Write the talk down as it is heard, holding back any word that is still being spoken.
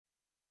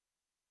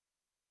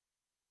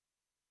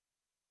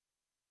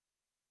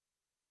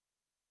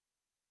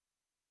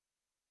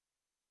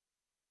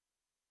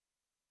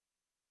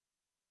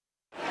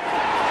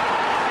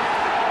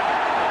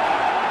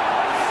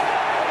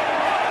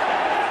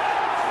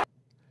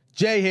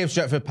Jay here,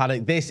 Stretford,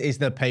 Paddock. This is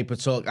the Paper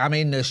Talk. I'm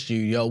in the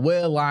studio.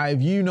 We're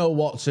live. You know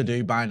what to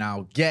do by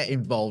now. Get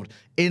involved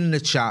in the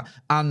chat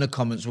and the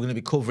comments. We're going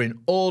to be covering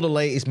all the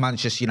latest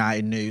Manchester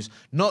United news,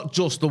 not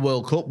just the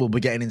World Cup. We'll be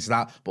getting into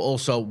that, but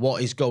also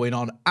what is going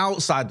on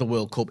outside the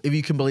World Cup. If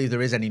you can believe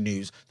there is any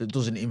news that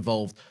doesn't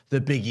involve the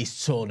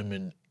biggest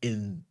tournament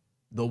in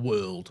the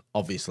world,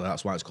 obviously,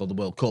 that's why it's called the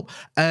World Cup.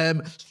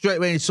 Straight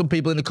away, some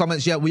people in the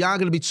comments, yeah, we are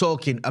going to be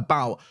talking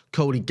about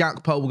Cody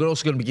Gakpo. We're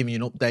also going to be giving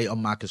you an update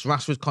on Marcus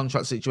Rashford's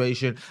contract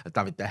situation, a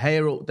David De Gea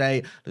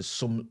update. There's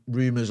some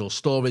rumours or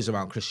stories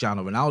around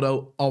Cristiano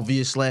Ronaldo.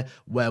 Obviously,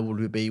 where would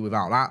we be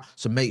without that?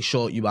 So make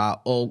sure you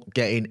are all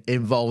getting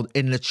involved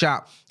in the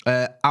chat.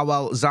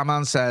 Awal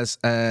Zaman says,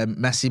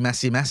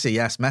 Messi.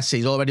 Yes,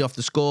 Messi's already off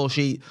the score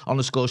sheet, on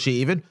the score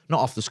sheet even, not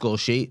off the score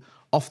sheet,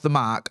 off the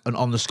mark and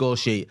on the score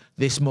sheet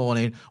this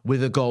morning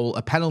with a goal,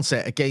 a penalty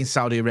against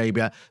Saudi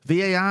Arabia.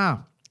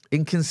 VAR,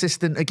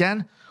 inconsistent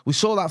again. We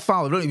saw that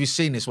foul. I don't know if you've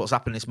seen this, what's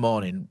happened this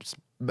morning.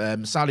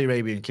 Saudi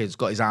Arabian kid's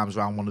got his arms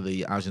around one of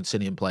the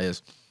Argentinian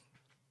players.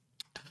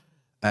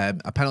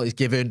 A penalty is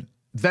given.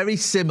 Very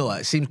similar,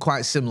 it seemed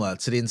quite similar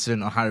to the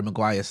incident on Harry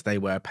Maguire yesterday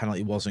where a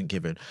penalty wasn't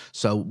given.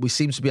 So we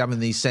seem to be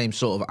having these same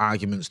sort of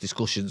arguments,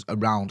 discussions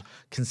around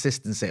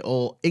consistency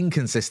or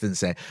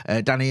inconsistency.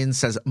 Danny In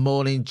says,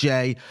 morning,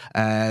 Jay.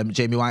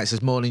 Jamie White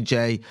says, morning,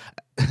 Jay.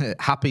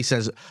 Happy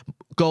says,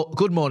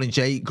 good morning,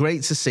 Jay.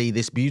 Great to see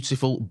this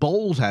beautiful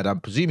bald head. I'm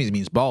presuming he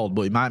means bald,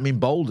 but it might mean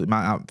bold. It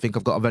might think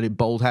I've got a very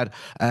bold head.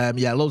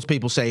 Yeah, loads of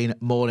people saying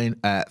morning.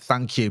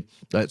 Thank you.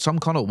 Tom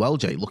Connell, well,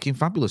 Jay, looking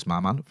fabulous, my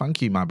man.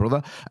 Thank you, my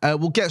brother.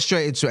 We'll get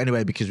straight into it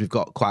anyway because we've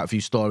got quite a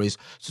few stories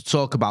to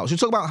talk about. So we'll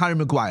talk about Harry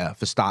Maguire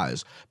for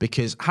starters,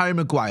 because Harry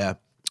Maguire,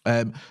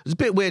 it was a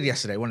bit weird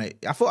yesterday, wasn't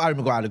it? I thought Harry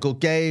Maguire had a good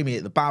game. He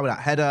hit the bar with that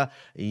header.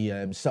 He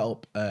set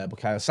up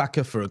Bukayo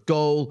Saka for a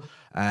goal.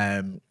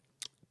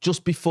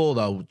 Just before,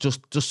 though,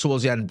 just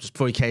towards the end, just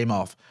before he came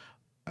off,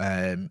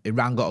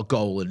 Iran got a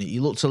goal and he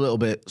looked a little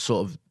bit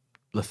sort of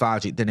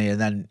lethargic, didn't he? And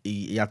then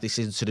he had this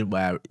incident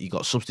where he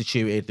got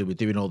substituted. They were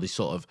doing all these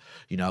sort of,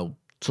 you know,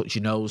 touch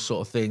your nose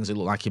sort of things. It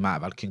looked like he might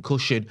have had a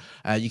concussion.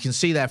 You can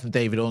see there from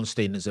David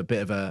Ornstein, there's a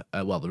bit of a,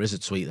 well, there is a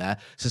tweet there.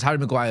 It says, Harry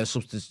Maguire's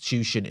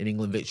substitution in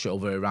England victory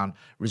over Iran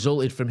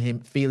resulted from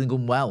him feeling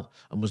unwell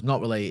and was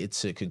not related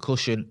to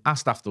concussion.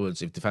 Asked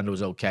afterwards if defender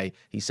was okay,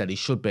 he said he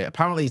should be.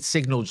 Apparently, it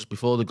signalled just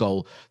before the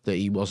goal that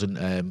he wasn't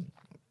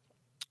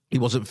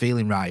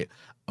feeling right.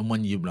 And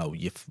when you know,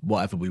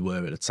 whatever we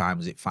were at the time,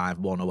 was it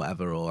 5-1 or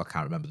whatever, or I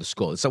can't remember the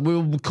score. So we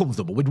were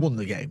comfortable. We'd won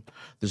the game.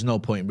 There's no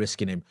point in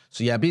risking him.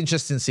 So yeah, it'd be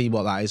interesting to see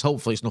what that is.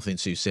 Hopefully it's nothing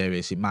too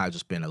serious. It might have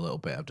just been a little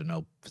bit, I don't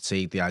know,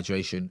 fatigue,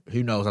 dehydration.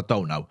 Who knows? I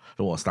don't know. I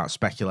don't want to start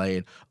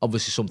speculating.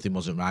 Obviously something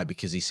wasn't right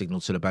because he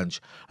signalled to the bench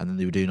and then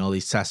they were doing all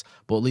these tests.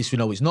 But at least we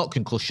know it's not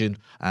concussion,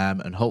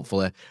 and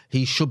hopefully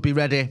he should be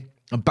ready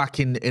and back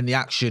in the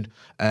action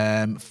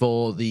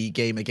for the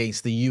game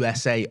against the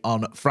USA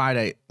on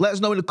Friday. Let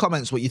us know in the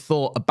comments what you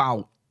thought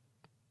about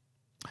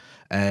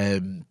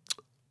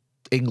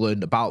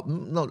England, about,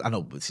 no, I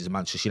know this is a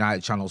Manchester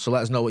United channel, so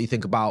let us know what you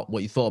think about,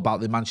 what you thought about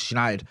the Manchester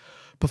United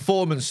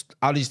performance.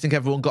 How do you think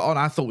everyone got on?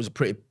 I thought it was a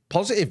pretty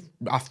positive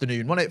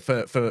afternoon, wasn't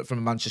it, from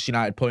a Manchester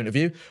United point of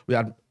view. We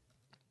had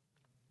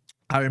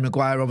Harry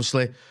Maguire,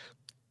 obviously,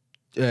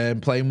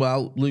 playing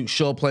well. Luke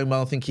Shaw playing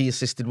well. I think he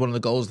assisted one of the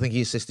goals. I think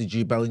he assisted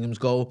Jude Bellingham's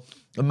goal.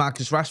 And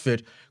Marcus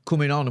Rashford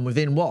coming on and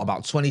within, what,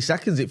 about 20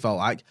 seconds, it felt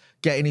like,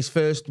 getting his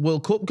first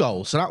World Cup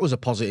goal. So that was a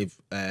positive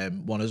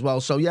one as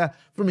well. So, yeah,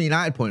 from a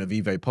United point of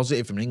view, very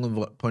positive. From an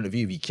England point of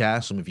view, if you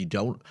care, some of you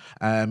don't.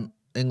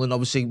 England,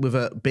 obviously, with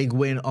a big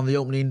win on the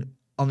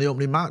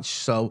opening match.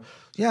 So,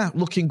 yeah,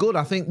 looking good.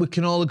 I think we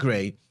can all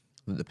agree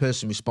that the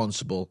person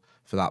responsible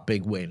for that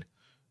big win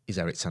is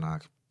Erik ten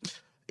Hag.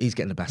 He's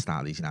getting the best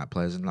out of these United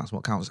players, and that's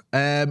what counts.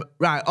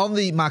 Right, on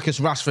the Marcus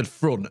Rashford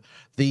front,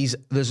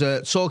 there's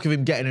a talk of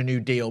him getting a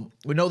new deal.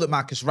 We know that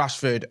Marcus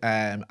Rashford,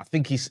 I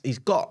think he's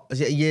got, is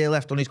it a year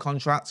left on his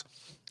contract?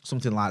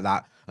 Something like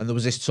that. And there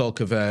was this talk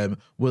of,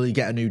 will he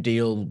get a new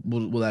deal?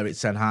 Will Erik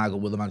ten Hag or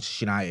will the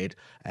Manchester United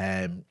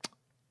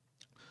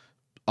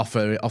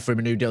offer him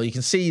a new deal? You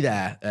can see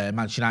there,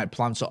 Manchester United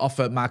plan to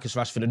offer Marcus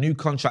Rashford a new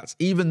contract,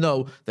 even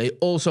though they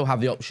also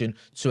have the option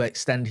to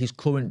extend his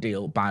current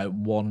deal by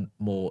 1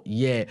 more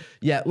year.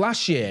 Yeah,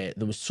 last year,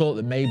 there was talk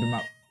that maybe...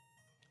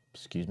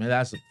 Excuse me,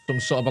 there's some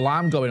sort of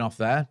alarm going off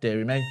there,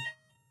 dearie me.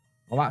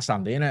 Well, that's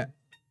handy, isn't it?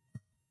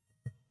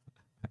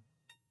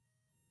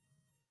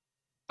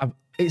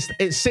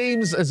 It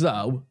seems as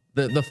though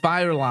the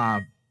fire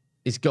alarm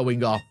is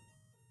going off.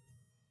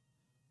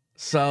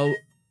 So...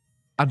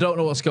 I don't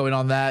know what's going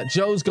on there.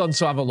 Joe's gone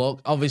to have a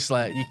look.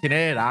 Obviously, you can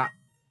hear that.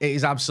 It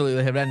is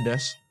absolutely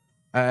horrendous.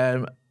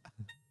 Fire,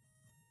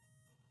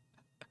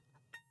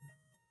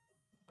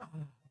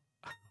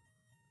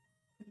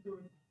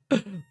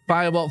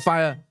 what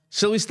fire?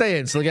 Shall we stay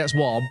in till it gets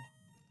warm?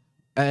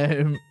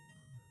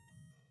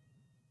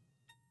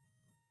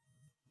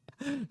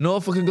 No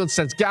fucking good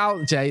sense. Get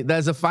out, Jay.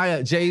 There's a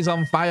fire. Jay's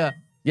on fire.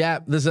 Yeah,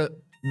 there's a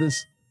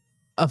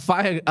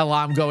fire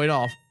alarm going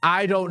off.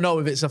 I don't know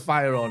if it's a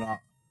fire or not.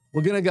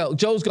 we're going to go.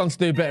 Joe's gone to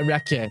do a bit of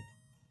recce.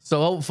 So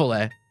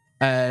hopefully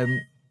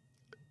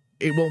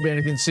it won't be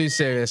anything too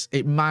serious.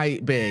 It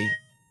might be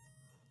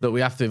that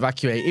we have to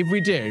evacuate. If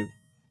we do,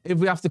 if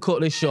we have to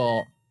cut this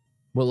short,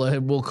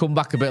 we'll come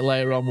back a bit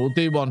later on. We'll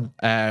do one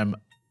at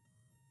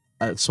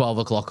 12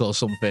 o'clock or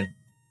something.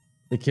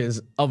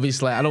 Because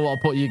obviously I don't want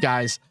to put you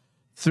guys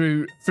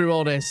through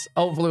all this.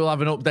 Hopefully we'll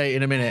have an update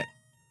in a minute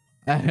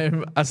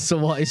as to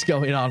what is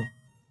going on.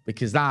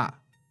 Because that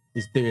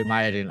is doing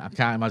my head in. I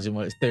can't imagine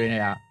what it's doing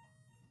here.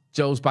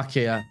 Joe's back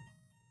here.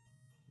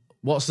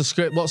 What's the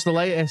script? What's the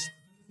latest?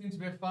 There seems to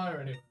be a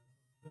fire in it.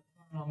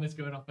 On this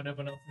going off and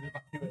everyone else is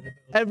evacuating the building.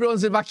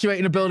 Everyone's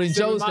evacuating the building.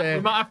 So Joe's there.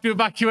 We might have to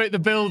evacuate the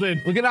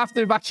building. We're going to have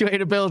to evacuate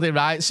the building,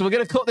 right? So we're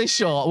going to cut this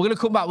short. We're going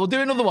to come back. We'll do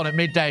another one at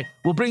midday.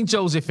 We'll bring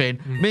Joseph in.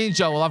 Me and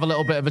Joe will have a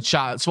little bit of a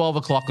chat at 12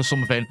 o'clock or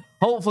something.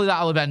 Hopefully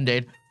that'll have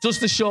ended.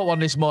 Just a short one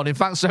this morning.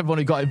 Thanks to everyone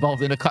who got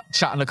involved in the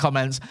chat and the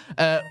comments.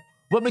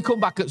 When we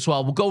come back at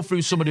 12, we'll go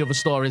through some of the other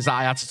stories that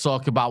I had to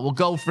talk about. We'll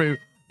go through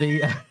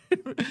the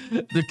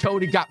the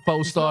Cody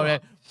Gakpo story.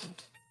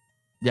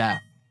 Yeah.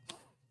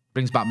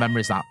 Brings back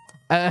memories, that.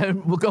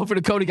 We'll go through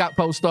the Cody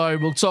Gakpo story.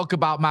 We'll talk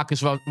about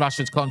Marcus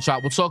Rashford's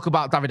contract. We'll talk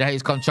about David De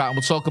Gea's contract. And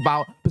we'll talk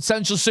about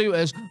potential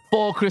suitors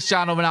for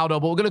Cristiano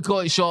Ronaldo. But we're going to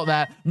cut it short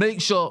there.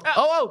 Make sure...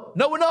 Oh,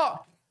 no, we're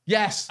not.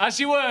 Yes. As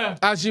you were.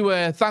 As you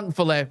were,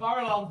 thankfully. Fire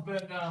alarm's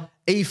burnt down.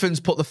 Ethan's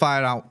put the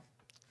fire out.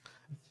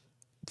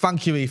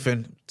 Thank you,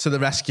 Ethan, to the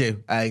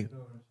rescue. Hey,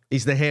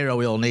 he's the hero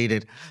we all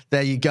needed.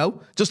 There you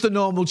go. Just a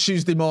normal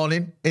Tuesday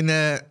morning in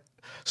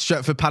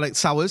Stretford Paddock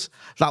Towers.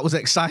 That was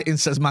exciting,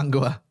 says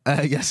Mangoa.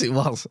 Yes, it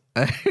was.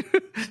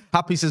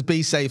 Happy says,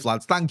 be safe,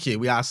 lads. Thank you.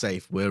 We are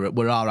safe.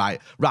 We're all right.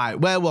 Right,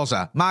 where was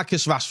I?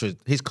 Marcus Rashford,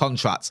 his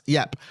contract.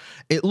 Yep.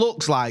 It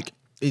looks like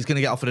he's going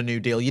to get offered a new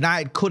deal.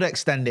 United could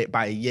extend it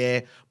by a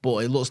year,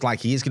 but it looks like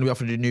he is going to be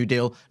offered a new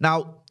deal.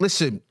 Now,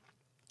 listen,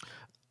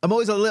 I'm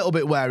always a little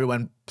bit wary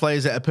when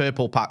players at a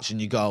purple patch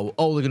and you go,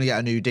 oh, they're going to get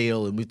a new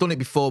deal. And we've done it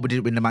before. We did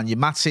it with Nemanja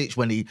Matic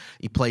when he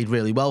played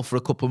really well for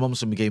a couple of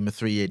months and we gave him a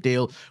 3-year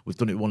deal. We've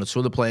done it with one or two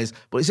other players.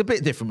 But it's a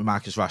bit different with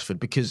Marcus Rashford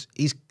because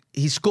he's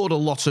scored a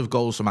lot of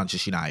goals for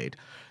Manchester United.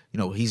 You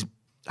know, he's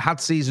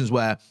had seasons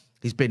where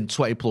he's been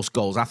 20-plus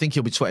goals. I think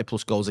he'll be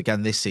 20-plus goals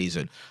again this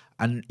season.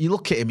 And you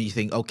look at him and you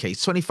think, okay,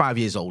 he's 25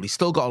 years old. He's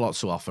still got a lot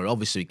to offer.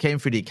 Obviously, he came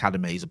through the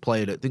academy. He's a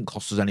player that didn't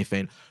cost us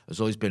anything. Has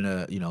always been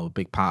a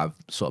big part of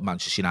sort of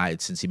Manchester United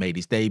since he made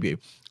his debut.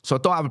 So I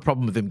don't have a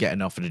problem with him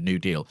getting offered a new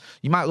deal.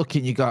 You might look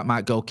at it and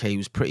might go, okay, he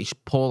was pretty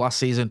poor last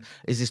season.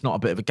 Is this not a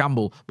bit of a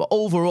gamble? But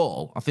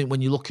overall, I think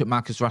when you look at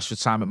Marcus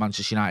Rashford's time at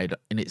Manchester United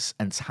in its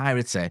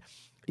entirety,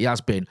 he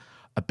has been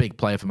a big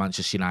player for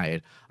Manchester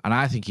United. And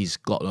I think he's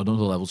got another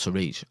level to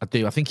reach. I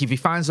do. I think if he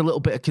finds a little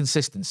bit of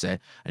consistency,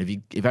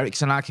 and if Erik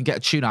ten Hag can get a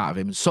tune out of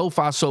him, and so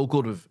far so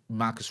good with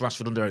Marcus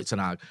Rashford under Erik ten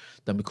Hag,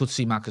 then we could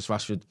see Marcus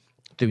Rashford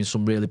doing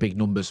some really big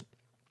numbers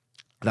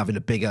and having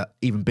a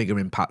even bigger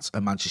impact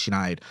at Manchester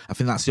United. I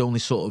think that's the only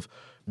sort of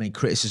main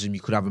criticism you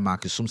could have of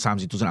Marcus.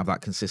 Sometimes he doesn't have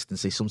that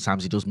consistency.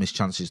 Sometimes he does miss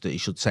chances that he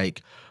should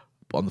take.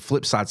 But on the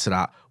flip side to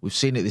that, we've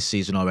seen it this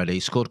season already. He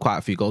scored quite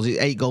a few goals.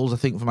 8 goals, I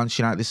think, for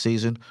Manchester United this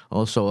season.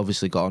 Also,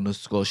 obviously, got on the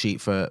score sheet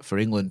for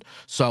England.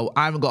 So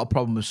I haven't got a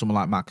problem with someone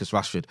like Marcus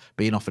Rashford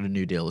being offered a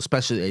new deal,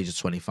 especially at the age of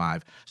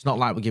 25. It's not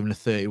like we're giving a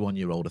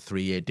 31-year-old a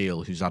 3-year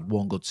deal who's had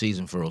one good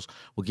season for us.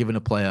 We're giving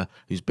a player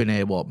who's been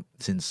here,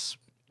 since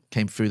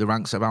came through the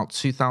ranks about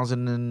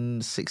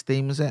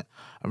 2016, was it?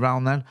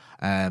 Around then.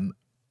 And,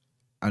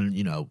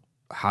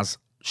 has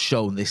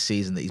shown this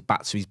season that he's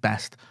back to his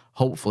best,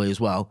 hopefully as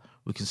well.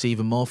 We can see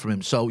even more from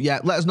him. So,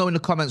 yeah, let us know in the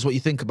comments what you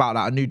think about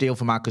that. A new deal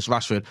for Marcus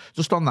Rashford.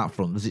 Just on that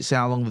front, does it say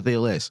how long the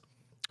deal is?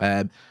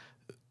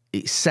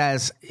 It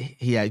says,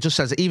 it just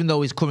says that even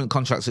though his current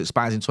contract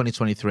expires in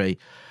 2023,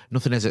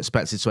 nothing is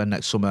expected to end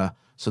next summer.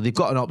 So they've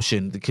got an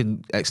option. They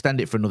can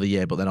extend it for another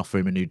year, but then offer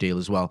him a new deal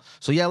as well.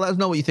 So, yeah, let us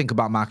know what you think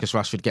about Marcus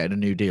Rashford getting a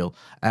new deal.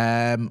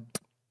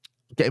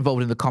 Get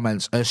involved in the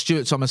comments.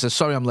 Stuart Thomas says,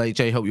 sorry I'm late,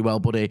 Jay. Hope you're well,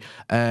 buddy.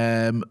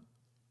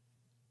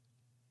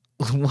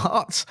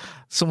 What?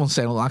 Someone's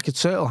saying, like a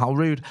turtle. How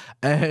rude.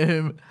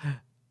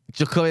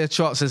 Jacoya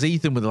Trot says,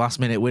 Ethan with the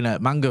last-minute winner.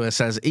 Mango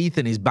says,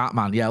 Ethan is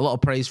Batman. Yeah, a lot of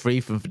praise for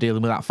Ethan for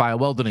dealing with that fire.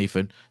 Well done,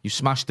 Ethan. You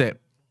smashed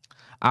it.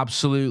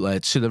 Absolutely.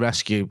 To the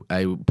rescue.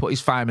 Put his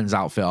fireman's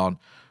outfit on.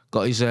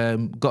 Got his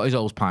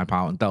hose pipe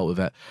out and dealt with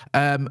it.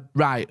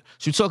 Right.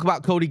 Should we talk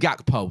about Cody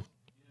Gakpo?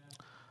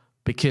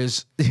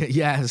 Because,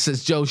 yeah,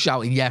 says Joe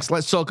shouting, yes.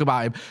 Let's talk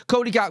about him.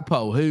 Cody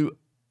Gakpo, who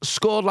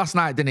scored last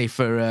night, didn't he,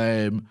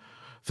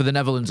 for the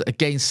Netherlands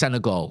against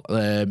Senegal.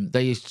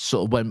 They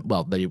sort of went,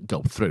 well, they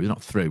go through,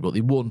 not through, but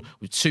they won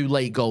with 2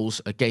 late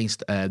goals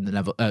against the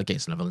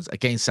Netherlands,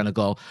 against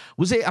Senegal.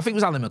 Was it? I think it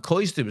was Alan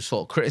McCoy who was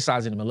sort of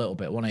criticising him a little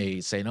bit, wasn't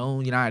he? Saying, oh,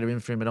 United are in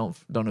for him, I don't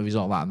know if he's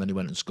all that, and then he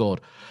went and scored.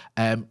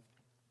 There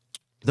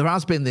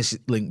has been this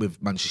link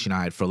with Manchester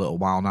United for a little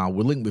while now.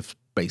 We're linked with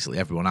basically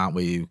everyone, aren't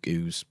we,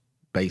 who's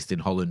based in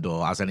Holland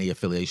or has any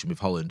affiliation with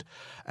Holland.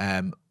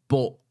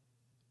 But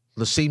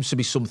There seems to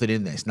be something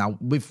in this. Now,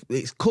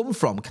 it's come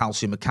from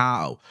Calcio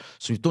Mercato,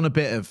 so we've done a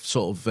bit of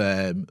sort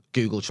of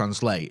Google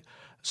Translate.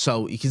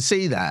 So you can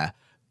see there,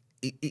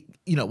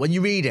 you know, when you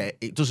read it,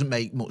 it doesn't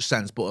make much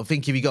sense. But I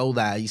think if you go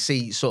there, you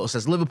see it sort of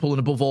says Liverpool and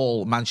above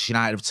all, Manchester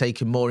United have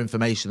taken more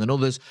information than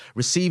others,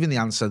 receiving the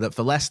answer that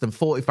for less than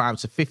 45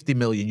 to 50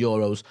 million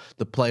euros,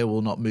 the player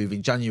will not move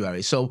in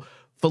January. So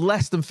for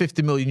less than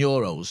 50 million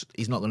euros,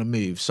 he's not going to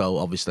move. So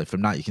obviously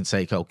from that, you can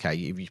take, okay,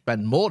 if you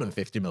spend more than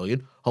 50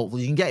 million,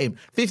 hopefully you can get him.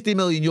 50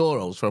 million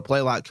euros for a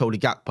player like Cody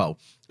Gakpo,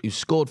 who's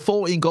scored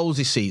 14 goals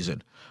this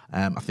season.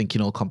 I think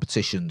in all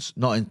competitions.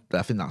 Not in,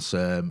 I think that's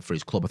for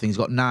his club. I think he's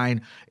got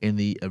 9 in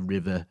the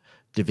River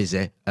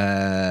Divisi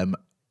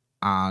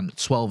and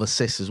 12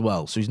 assists as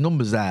well. So his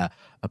numbers there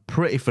are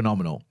pretty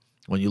phenomenal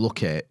when you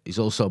look at it. He's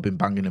also been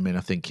banging them in, I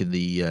think, in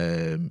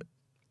the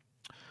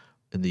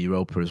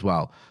Europa as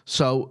well.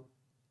 So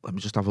let me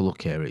just have a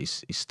look here at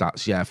his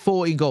stats. Yeah,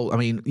 14 goals. I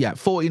mean, yeah,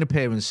 14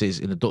 appearances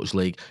in the Dutch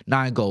league,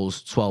 9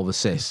 goals, 12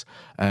 assists.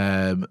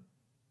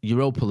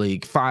 Europa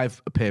League,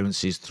 5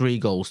 appearances, 3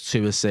 goals,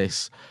 2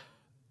 assists.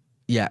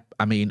 Yeah,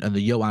 I mean, and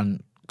the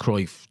Johan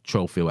Cruyff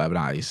Trophy, whatever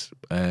that is,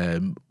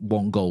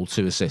 1 goal,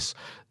 2 assists.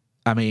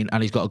 I mean,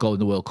 and he's got a goal in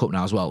the World Cup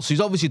now as well. So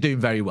he's obviously doing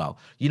very well.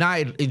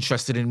 United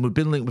interested in him. We've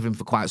been linked with him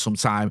for quite some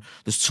time.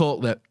 There's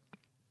talk that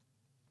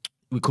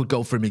we could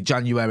go for him in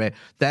January.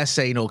 They're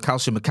saying, or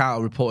Calcio Mercato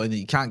reporting that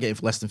you can't get him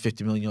for less than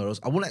 50 million euros.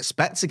 I wouldn't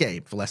expect to get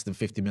him for less than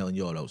 50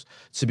 million euros,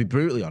 to be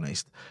brutally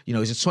honest. You know,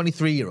 he's a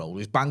 23-year-old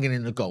who's banging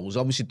in the goals,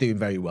 obviously doing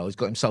very well. He's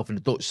got himself in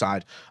the Dutch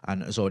side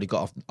and has already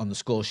got off on the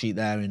score sheet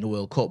there in the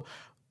World Cup.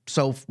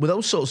 So with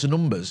those sorts of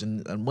numbers,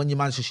 and when you're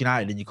Manchester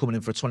United and you're coming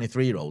in for a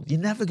 23-year-old, you're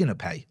never going to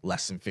pay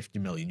less than 50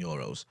 million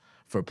euros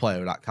for a player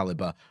of that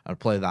calibre and a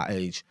player of that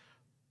age,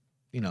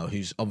 you know,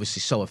 who's obviously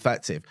so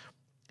effective.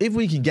 If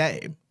we can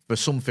get him for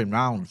something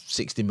around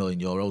 60 million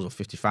euros or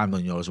 55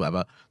 million euros,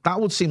 whatever,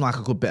 that would seem like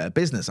a good bit of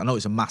business. I know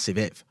it's a massive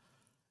if.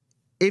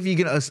 If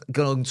you're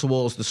going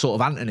towards the sort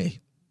of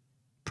Anthony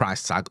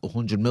price tag,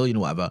 100 million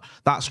or whatever,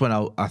 that's when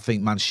I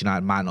think Manchester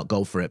United might not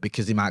go for it,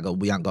 because they might go,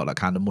 we ain't got that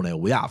kind of money, or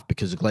we have,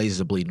 because the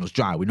Glazers are bleeding us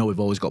dry. We know we've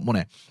always got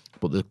money,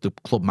 but the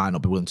club might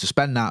not be willing to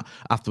spend that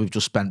after we've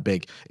just spent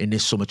big in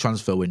this summer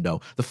transfer window.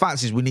 The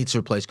fact is we need to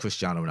replace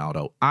Cristiano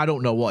Ronaldo. I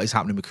don't know what is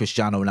happening with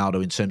Cristiano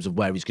Ronaldo in terms of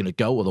where he's going to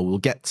go, although we'll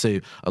get to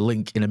a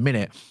link in a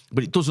minute,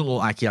 but it doesn't look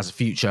like he has a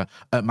future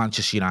at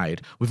Manchester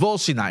United. We've all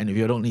seen that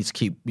interview. I don't need to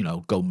keep, you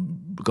know,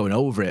 going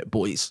over it,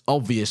 but it's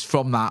obvious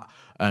from that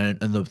and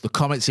the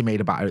comments he made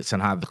about Eric Ten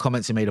Hag, the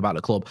comments he made about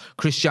the club,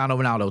 Cristiano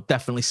Ronaldo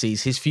definitely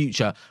sees his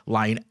future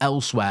lying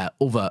elsewhere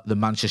other than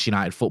Manchester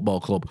United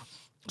Football Club.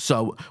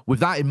 So with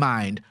that in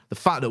mind, the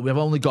fact that we've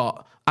only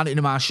got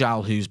Anthony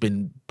Martial, who's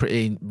been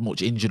pretty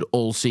much injured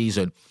all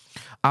season,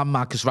 and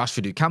Marcus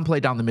Rashford, who can play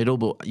down the middle,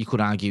 but you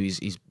could argue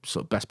his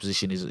sort of best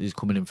position is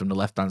coming in from the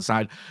left-hand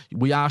side.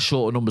 We are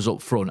short of numbers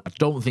up front. I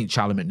don't think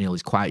Charlie McNeil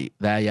is quite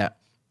there yet.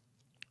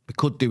 We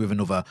could do with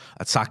another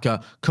attacker.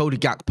 Cody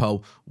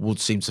Gakpo would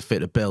seem to fit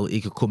the bill. He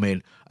could come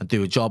in and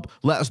do a job.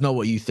 Let us know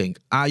what you think.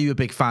 Are you a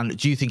big fan?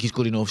 Do you think he's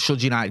good enough?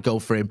 Should United go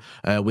for him?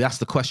 We asked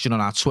the question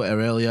on our Twitter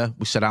earlier.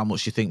 We said, how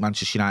much do you think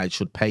Manchester United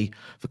should pay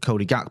for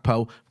Cody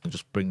Gakpo? I'll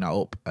just bring that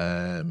up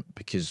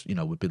because, you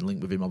know, we've been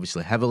linked with him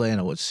obviously heavily, and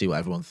I want to see what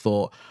everyone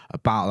thought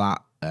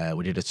about that.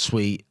 We did a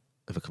tweet,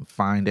 if I can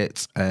find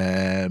it.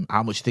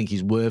 How much do you think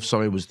he's worth?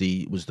 Sorry, was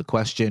the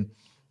question.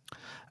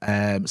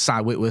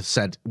 Cy Whitworth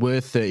said,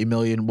 worth 30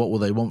 million. What will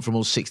they want from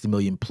us? 60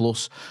 million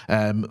plus.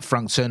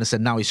 Frank Turner said,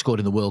 now he scored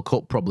in the World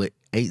Cup, probably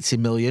 80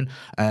 million.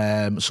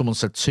 Someone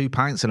said 2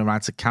 pints and a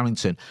ride to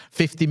Carrington.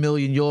 50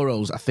 million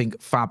euros, I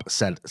think Fab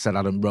said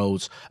Adam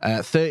Rhodes.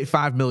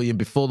 35 million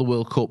before the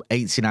World Cup,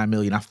 89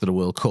 million after the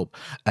World Cup,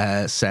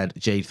 said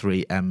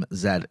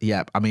J3MZ.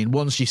 Yep, I mean,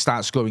 once you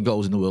start scoring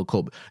goals in the World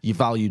Cup, your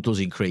value does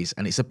increase.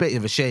 And it's a bit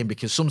of a shame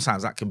because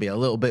sometimes that can be a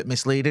little bit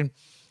misleading.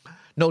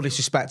 No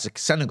disrespect to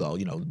Senegal,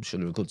 you know, I'm sure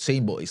they're a good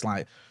team, but it's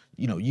like,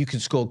 you know, you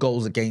can score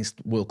goals against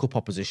World Cup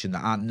opposition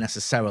that aren't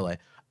necessarily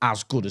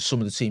as good as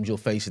some of the teams you'll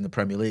face in the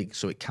Premier League,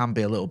 so it can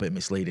be a little bit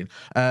misleading.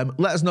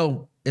 Let us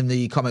know in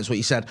the comments what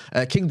you said.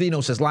 King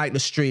Dino says, like the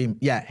stream.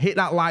 Yeah, hit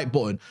that like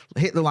button.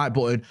 Hit the like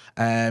button.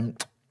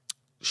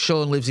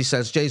 Sean Livesey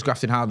says, Jay's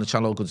grafting hard on the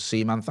channel. Good to see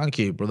you, man. Thank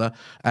you, brother.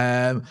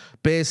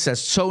 Beers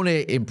says,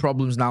 Tony in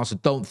problems now, so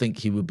don't think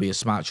he would be a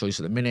smart choice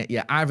at the minute.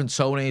 Yeah, Ivan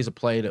Toney is a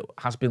player that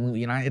has been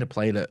United, a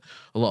player that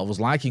a lot of us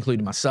like,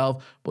 including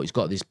myself, but he's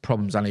got these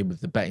problems, and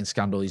with the betting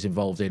scandal he's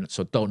involved in,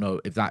 so don't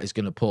know if that is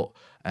going to put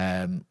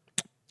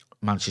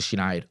Manchester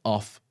United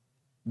off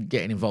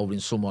getting involved in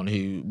someone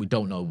who we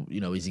don't know,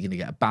 you know, is he going to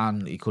get a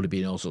ban? He could have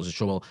been in all sorts of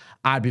trouble.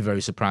 I'd be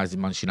very surprised if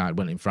Manchester United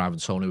went in for Ivan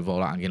Toney with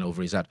all that hanging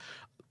over his head.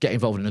 Get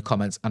involved in the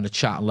comments and the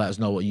chat and let us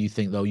know what you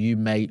think, though. You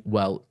may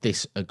well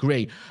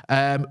disagree.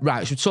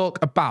 Right, should we talk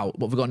about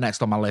what we've got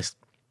next on my list?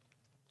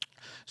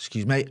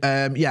 Excuse me.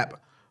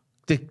 Yep.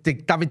 David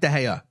De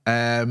Gea.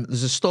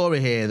 There's a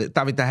story here that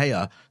David De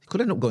Gea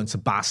could end up going to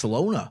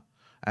Barcelona.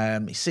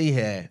 You see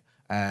here,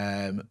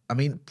 I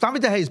mean,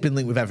 David De Gea's been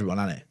linked with everyone,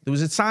 hasn't he? There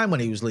was a time when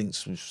he was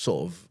linked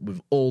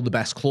with all the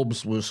best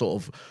clubs were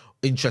sort of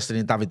interested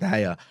in David De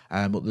Gea.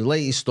 But the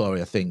latest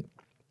story, I think,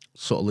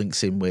 sort of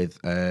links in with,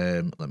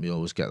 let me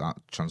always get that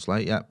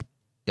translate. Yep.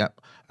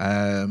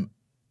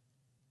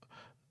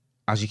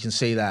 As you can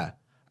see there,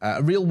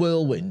 a real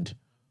whirlwind,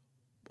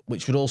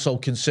 which would also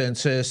concern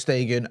Ter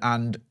Stegen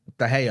and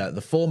De Gea.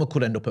 The former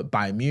could end up at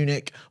Bayern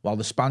Munich, while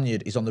the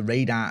Spaniard is on the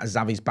radar at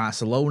Xavi's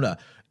Barcelona.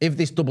 If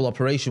this double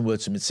operation were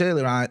to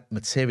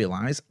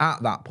materialise,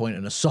 at that point,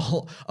 an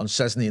assault on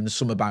Szczesny in the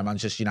summer by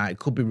Manchester United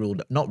could be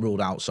not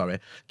ruled out,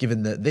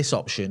 given that this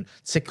option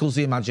tickles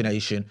the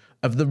imagination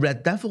of the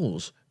Red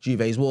Devils.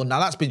 Juve's warned.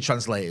 Now, that's been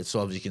translated,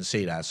 so as you can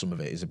see there, some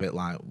of it is a bit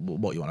like,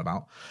 what you want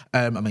about?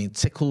 I mean,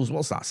 tickles,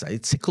 what's that say?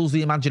 Tickles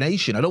the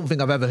imagination. I don't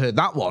think I've ever heard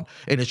that one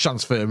in a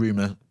transfer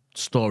rumour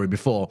story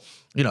before.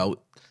 You know,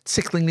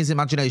 tickling his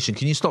imagination.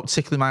 Can you stop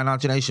tickling my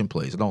imagination,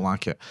 please? I don't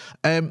like it.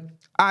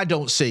 I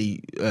don't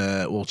see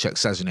Wojciech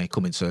Szczesny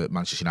coming to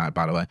Manchester United,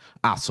 by the way,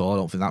 at all. I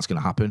don't think that's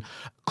going to happen.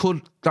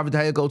 Could David De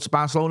Gea go to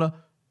Barcelona?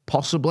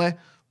 Possibly.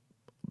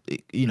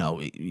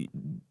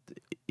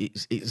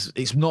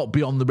 It's not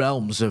beyond the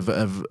realms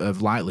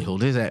of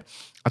likelihood, is it?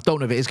 I don't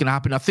know if it is going to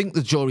happen. I think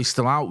the jury's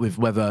still out with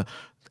whether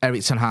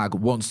Erik ten Hag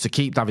wants to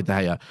keep David De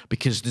Gea,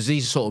 because there's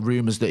these sort of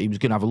rumours that he was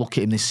going to have a look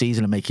at him this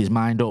season and make his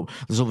mind up.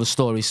 There's other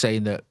stories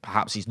saying that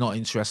perhaps he's not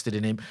interested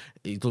in him.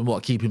 He doesn't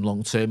want to keep him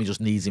long term. He just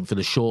needs him for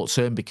the short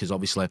term, because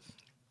obviously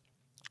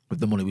with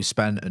the money we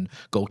spent and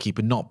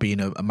goalkeeper not being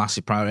a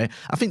massive priority.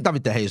 I think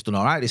David De Gea's done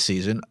all right this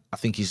season. I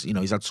think he's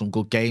had some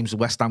good games. The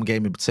West Ham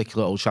game in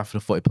particular, Old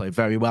Trafford, I thought he played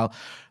very well.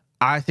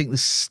 I think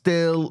there's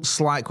still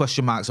slight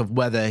question marks of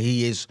whether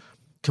he is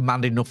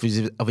commanding enough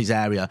of his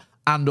area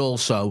and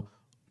also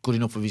good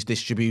enough of his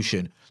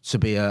distribution to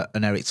be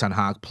an Erik ten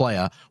Hag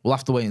player. We'll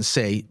have to wait and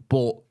see,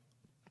 but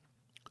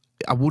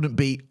I wouldn't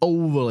be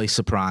overly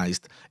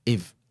surprised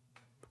if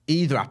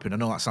either happened. I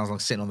know that sounds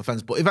like sitting on the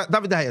fence, but if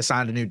David De Gea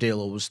signed a new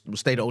deal or was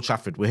stayed at Old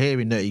Trafford, we're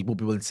hearing that he would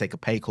be willing to take a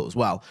pay cut as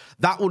well.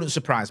 That wouldn't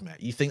surprise me.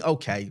 You think,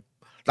 okay,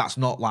 that's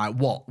not like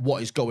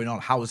what is going on?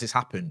 How has this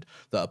happened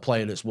that a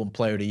player that's won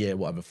Player of the Year,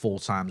 whatever, 4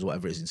 times,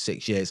 whatever it is in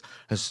 6 years,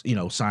 has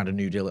signed a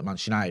new deal at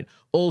Manchester United?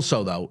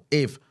 Also, though,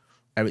 if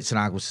Erik ten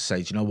Hag was to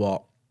say, do you know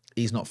what,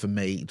 he's not for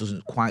me, he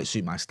doesn't quite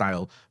suit my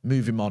style,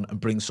 move him on and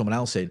bring someone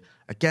else in,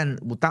 again,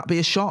 would that be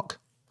a shock?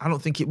 I don't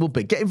think it would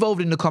be. Get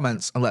involved in the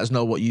comments and let us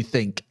know what you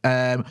think.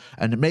 And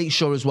make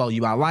sure as well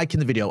you are liking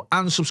the video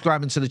and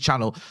subscribing to the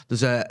channel.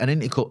 There's an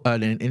inticle. That's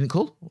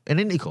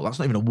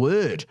not even a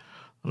word.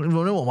 I don't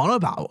even know what I'm on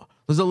about.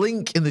 There's a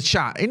link in the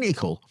chat.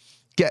 Inticle.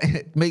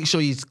 Make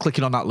sure you're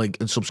clicking on that link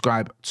and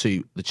subscribe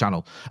to the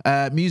channel.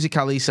 Music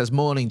Ali says,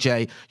 morning,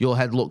 Jay. Your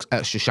head looks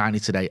extra shiny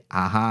today.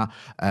 Aha.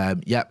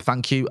 Yep,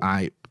 thank you.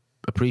 I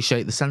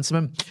appreciate the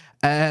sentiment.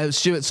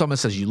 Stuart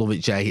Thomas says, you love it,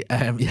 Jay.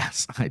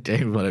 Yes, I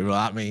do, whatever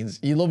that means.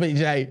 You love it,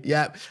 Jay.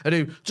 Yep, I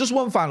do. Just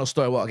one final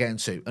story I want to get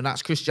into, and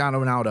that's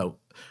Cristiano Ronaldo.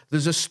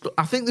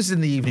 I think this is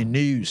in the evening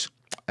news,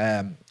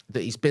 that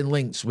he's been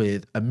linked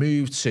with a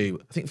move to,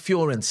 I think,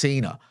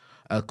 Fiorentina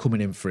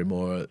coming in for him,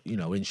 or,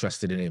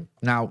 interested in him.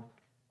 Now,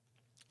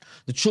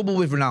 the trouble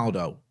with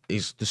Ronaldo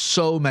is there's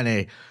so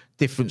many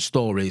different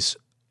stories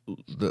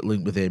that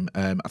link with him.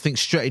 I think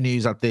Stretford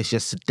News had this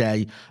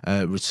yesterday.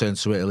 Return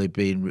to Italy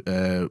being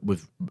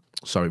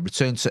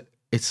return to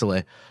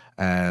Italy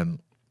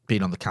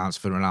being on the cards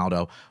for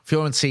Ronaldo.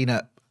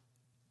 Fiorentina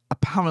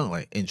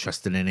apparently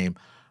interested in him.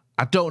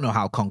 I don't know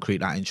how concrete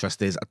that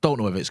interest is. I don't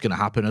know if it's going to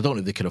happen. I don't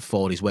know if they can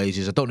afford his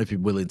wages. I don't know if he's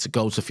willing to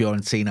go to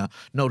Fiorentina.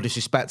 No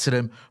disrespect to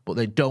them, but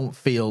they don't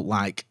feel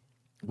like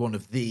one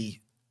of the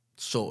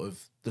sort of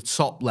the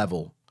top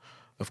level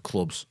of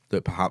clubs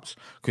that perhaps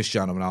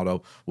Cristiano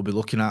Ronaldo will be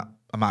looking at.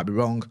 I might be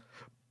wrong.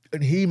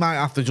 And he might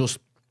have to just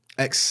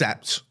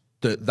accept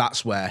that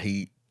that's where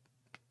he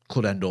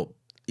could end up.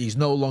 He's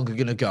no longer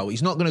going to go.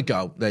 He's not going to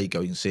go. There you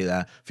go. You can see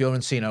there.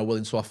 Fiorentina are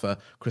willing to offer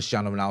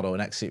Cristiano Ronaldo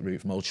an exit route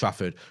from Old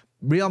Trafford.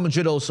 Real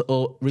Madrid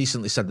also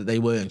recently said that they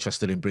were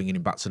interested in bringing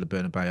him back to the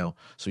Bernabeu.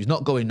 So he's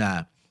not going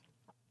there,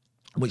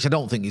 which I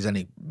don't think is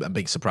a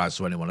big surprise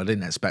to anyone. I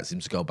didn't expect him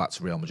to go back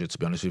to Real Madrid, to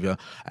be honest with you.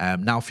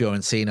 Now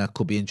Fiorentina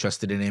could be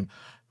interested in him.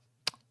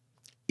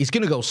 He's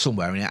going to go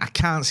somewhere, and I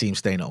can't see him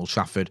staying at Old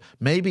Trafford.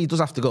 Maybe he does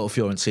have to go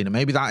to Fiorentina.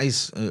 Maybe that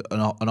is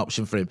an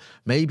option for him.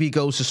 Maybe he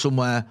goes to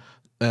somewhere.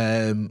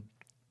 Maybe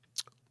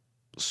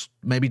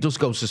he does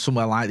go to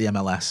somewhere like the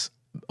MLS,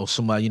 or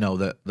somewhere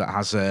that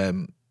has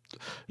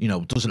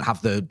doesn't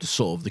have the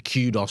sort of the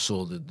kudos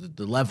or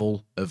the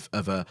level of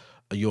a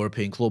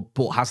European club,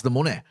 but has the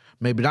money.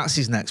 Maybe that's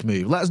his next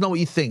move. Let us know what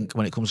you think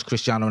when it comes to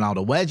Cristiano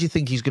Ronaldo. Where do you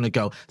think he's going to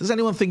go? Does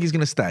anyone think he's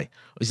going to stay?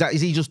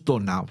 Is he just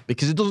done now?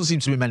 Because it doesn't seem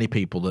to be many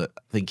people that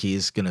think he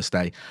is going to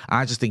stay.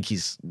 I think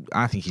he's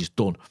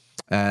done.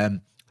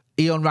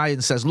 Eon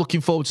Ryan says,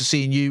 looking forward to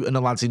seeing you and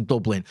the lads in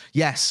Dublin.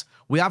 Yes,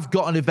 we have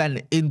got an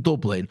event in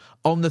Dublin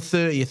on the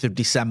 30th of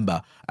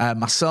December.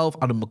 Myself,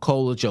 Adam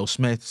McCullough, Joe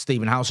Smith,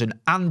 Stephen Housen,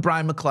 and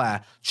Brian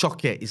McClare,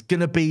 Chucky, is going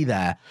to be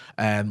there.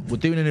 We're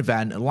doing an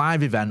event, a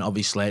live event,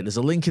 obviously. There's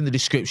a link in the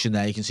description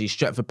there. You can see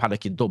Stretford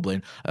Paddock in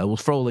Dublin. We'll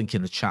throw a link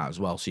in the chat as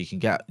well, so you can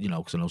get, you know,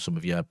 because I know some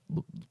of you are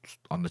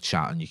on the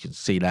chat and you can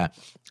see there.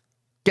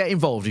 Get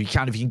involved if you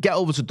can. If you can get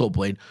over to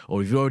Dublin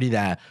or if you're already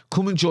there,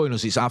 come and join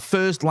us. It's our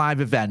first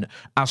live event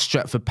at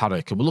Stretford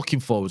Paddock and we're looking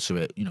forward to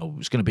it. You know,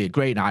 it's going to be a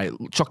great night.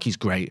 Chucky's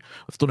great.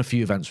 I've done a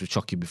few events with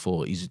Chucky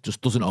before. He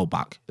just doesn't hold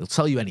back. He'll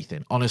tell you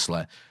anything.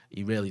 Honestly,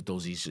 he really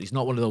does. He's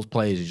not one of those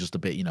players who's just a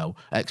bit, you know,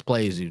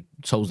 ex-players who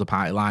toes the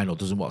party line or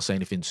doesn't want to say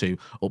anything too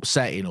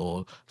upsetting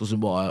or doesn't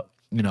want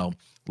to, you know,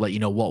 let you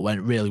know what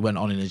really went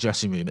on in the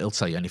dressing room. He'll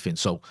tell you anything.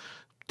 So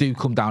do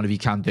come down if you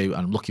can do,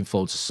 and I'm looking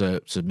forward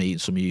to meeting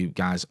some of you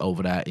guys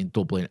over there in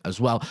Dublin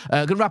as well.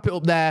 Gonna wrap it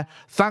up there.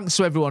 Thanks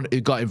to everyone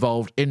who got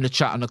involved in the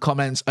chat and the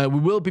comments. We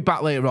will be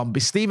back later on.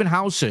 But Stephen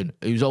Housen,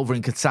 who's over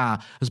in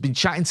Qatar, has been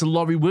chatting to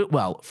Laurie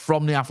Whitwell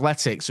from the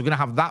Athletics. We're gonna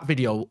have that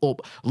video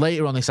up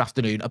later on this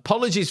afternoon.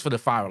 Apologies for the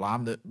fire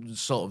alarm that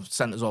sort of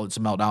sent us all into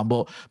meltdown,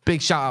 but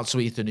big shout out to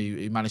Ethan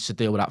who managed to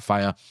deal with that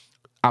fire.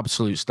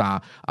 Absolute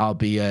star. I'll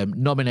be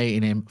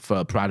nominating him for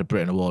a Pride of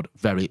Britain award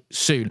very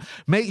soon.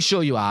 Make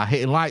sure you are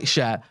hitting like,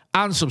 share,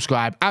 and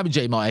subscribe. I'm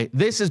Jay Motti.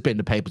 This has been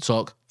the Paper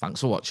Talk.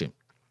 Thanks for watching.